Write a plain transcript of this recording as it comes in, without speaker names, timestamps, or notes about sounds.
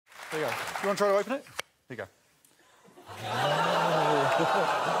There you go. You want to try to open it? Here you go.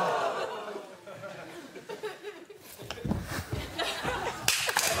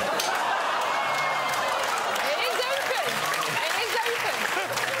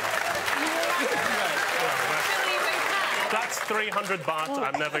 That's 300 baht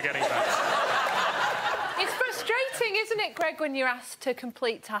I'm never getting back. It's frustrating, isn't it, Greg, when you're asked to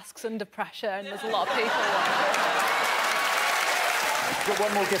complete tasks under pressure and there's a lot of people... We've got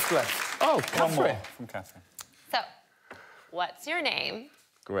one more gift left. Oh, one more from Catherine. So, what's your name?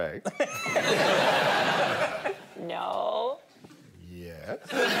 Greg. No. Yes.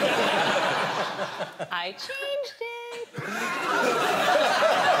 I changed it.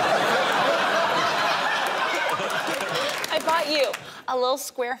 I bought you a little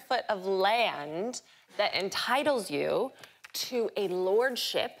square foot of land that entitles you to a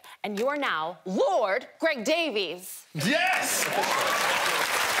lordship, and you're now Lord Greg Davies. Yes!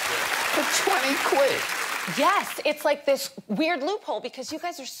 For 20 quid. Yes, it's like this weird loophole because you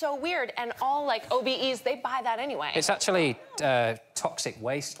guys are so weird, and all like OBEs, they buy that anyway. It's actually toxic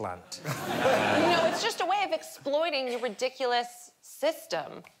wasteland. No, it's just a way of exploiting your ridiculous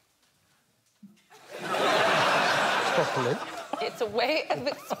system. Properly. It's a way of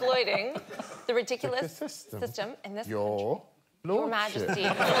exploiting the ridiculous system in this Your country. Your Lordship. Majesty.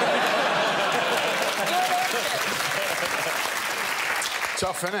 Your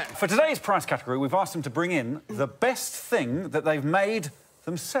Tough, innit? For today's prize category, we've asked them to bring in the best thing that they've made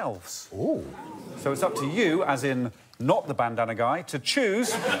themselves. Ooh. So it's up to you, as in not the bandana guy, to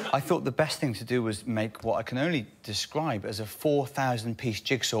choose. I thought the best thing to do was make what I can only describe as a 4,000-piece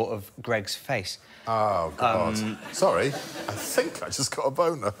jigsaw of Greg's face. Oh, God. Sorry, I think I just got a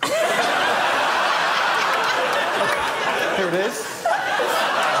boner. Here it is.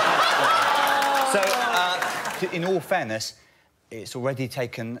 So, in all fairness, it's already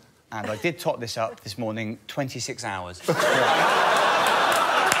taken, and I did tot this up this morning, 26 hours. So,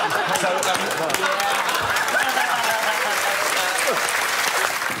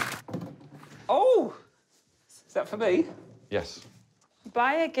 Oh! Is that for me? Yes.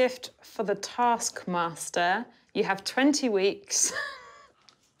 Buy a gift for the Taskmaster. You have 20 weeks.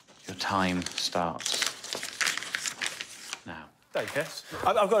 Your time starts now. Dave, yes.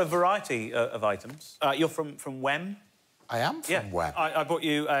 I've got a variety of items. You're from Wem? I am from Wem. I bought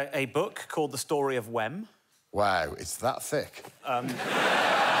you a book called The Story of Wem. Wow, it's that thick. I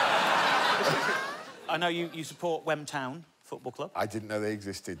know you support Wem Town Football Club. I didn't know they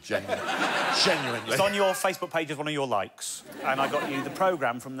existed, genuinely. Genuinely. It's on your Facebook page as one of your likes. And I got you the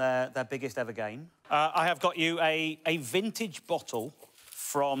programme from their biggest ever game. I have got you a vintage bottle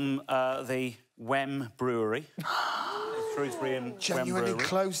from the Wem Brewery. Shrewsbury and Genuinely Wem Brewery.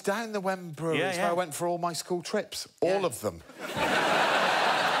 closed down the Wem Brewery. Yeah, It's yeah. where I went for all my school trips. All of them.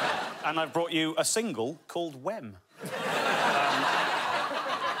 And I've brought you a single called Wem.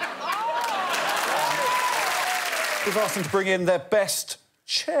 We've asked them to bring in their best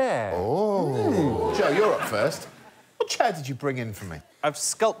chair. Oh. Joe, you're up first. What chair did you bring in for me? I've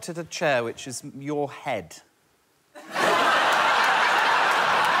sculpted a chair which is your head.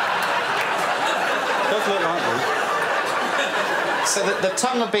 Does look like this. So the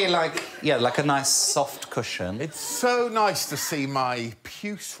tongue would be like, yeah, like a nice soft cushion. It's so nice to see my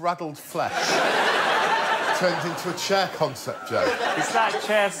puce-raddled flesh turned into a chair concept, Joe. Is that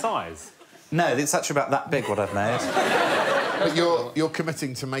chair size? No, it's actually about that big, what I've made. But you're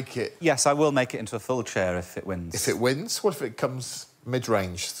committing to make it... Yes, I will make it into a full chair if it wins. If it wins? What if it comes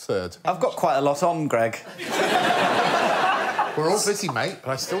mid-range, third? I've got quite a lot on, Greg. We're all busy, mate,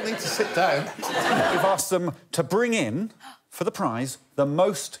 but I still need to sit down. We've asked them to bring in, for the prize, the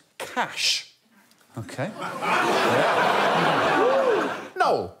most cash. OK.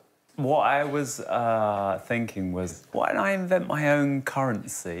 No. What I was thinking was, why don't I invent my own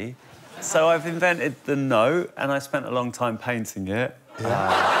currency? So I've invented the note, and I spent a long time painting it. Yeah.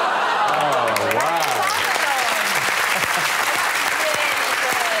 Oh, wow.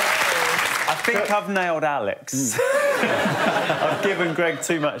 I think I've nailed Alex. I've given Greg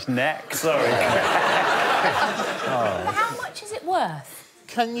too much neck, sorry. But how much is it worth?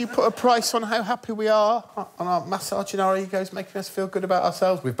 Can you put a price on how happy we are on our massaging our egos, making us feel good about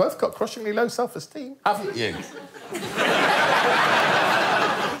ourselves? We've both got crushingly low self-esteem, haven't you?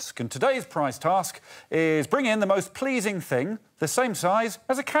 And today's prize task is bring in the most pleasing thing, the same size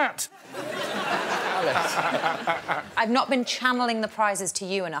as a cat. I've not been channeling the prizes to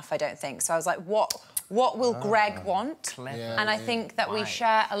you enough, I don't think. So I was like, what will Greg want? Yeah, and I think that we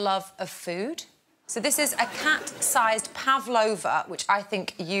share a love of food. So this is a cat-sized pavlova, which I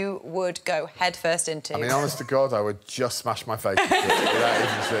think you would go headfirst into. I mean, honest to God, I would just smash my face into it without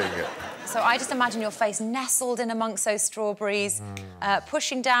even seeing it. So I just imagine your face nestled in amongst those strawberries,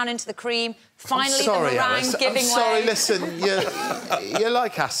 pushing down into the cream, finally the meringue Alice, giving I'm sorry, way. listen, you're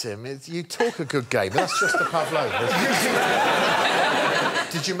like Asim. You talk a good game, but that's just a pavlova.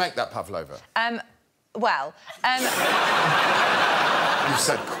 Did you make that pavlova? You've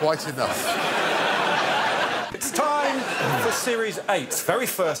said quite enough. It's time for Series 8's very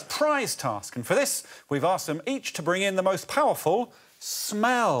first prize task. And for this, we've asked them each to bring in the most powerful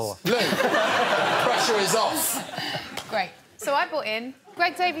smell. Lou, pressure is off. Great. So I brought in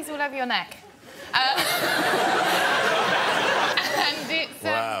Greg Davies all over your neck. And it's...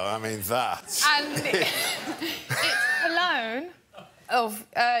 Wow, I mean, that. And it's cologne of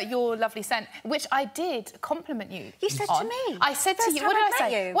your lovely scent, which I did compliment you. You said on. to me. I said to you. What did I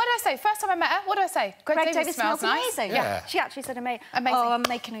say? What did I say? First time I met her, what did I say? Greg Davies smells nice. amazing. Yeah. She actually said amazing. Amazing. Oh, I'm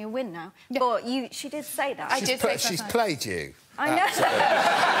making you win now. Yeah. But she did say that. She's played you. I know.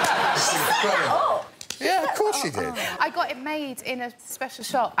 Incredible. Yeah, of course she did. I got it made in a special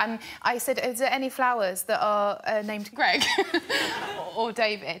shop, and I said, is there any flowers that are named Greg or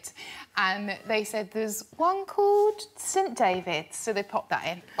David? And they said, there's one called St David, so they popped that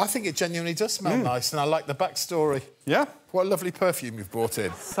in. I think it genuinely does smell nice, and I like the backstory. Yeah? What a lovely perfume you've brought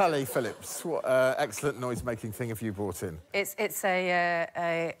in. Sally Phillips, what excellent noise-making thing have you brought in? It's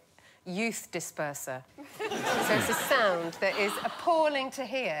a youth disperser. So it's a sound that is appalling to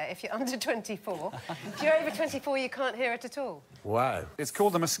hear if you're under 24. If you're over 24, you can't hear it at all. Wow. It's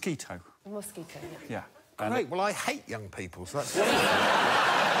called the mosquito. A mosquito, Yeah. Great, well, I hate young people, so that's...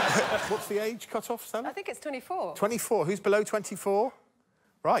 What's the age cut-off, Sally? I think it's 24. 24. Who's below 24?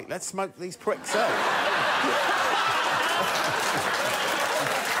 Right, let's smoke these pricks out.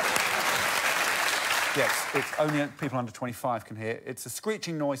 Yes, it's only people under 25 can hear. It's a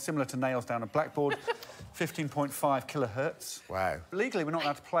screeching noise similar to nails down a blackboard, 15.5 kilohertz. Wow. Legally, we're not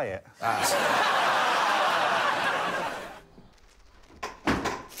allowed to play it. Aye.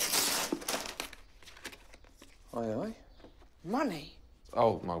 Money?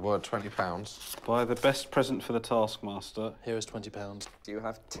 Oh, my word, £20. Buy the best present for the Taskmaster. Here is £20. You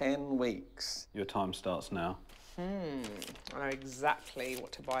have 10 weeks. Your time starts now. I know exactly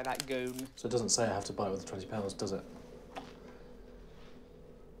what to buy that goon. So it doesn't say I have to buy it with the £20, does it?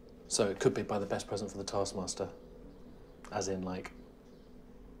 So it could be buy the best present for the Taskmaster. As in, like,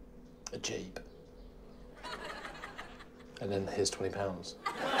 a Jeep. And then here's £20.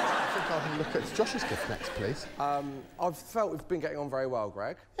 I think I'll have a look at Josh's gift next, please. I've felt we've been getting on very well,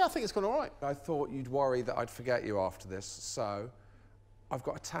 Greg. Yeah, I think it's gone all right. I thought you'd worry that I'd forget you after this, so I've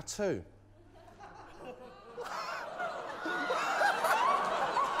got a tattoo.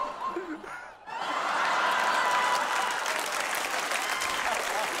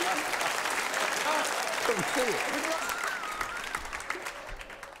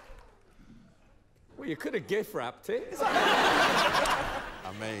 Well, you could have gift wrapped it.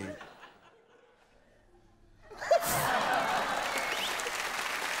 I mean...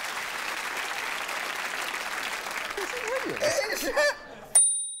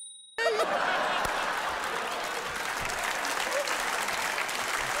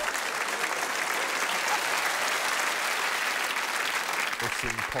 It's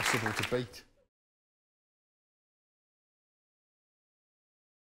impossible to beat.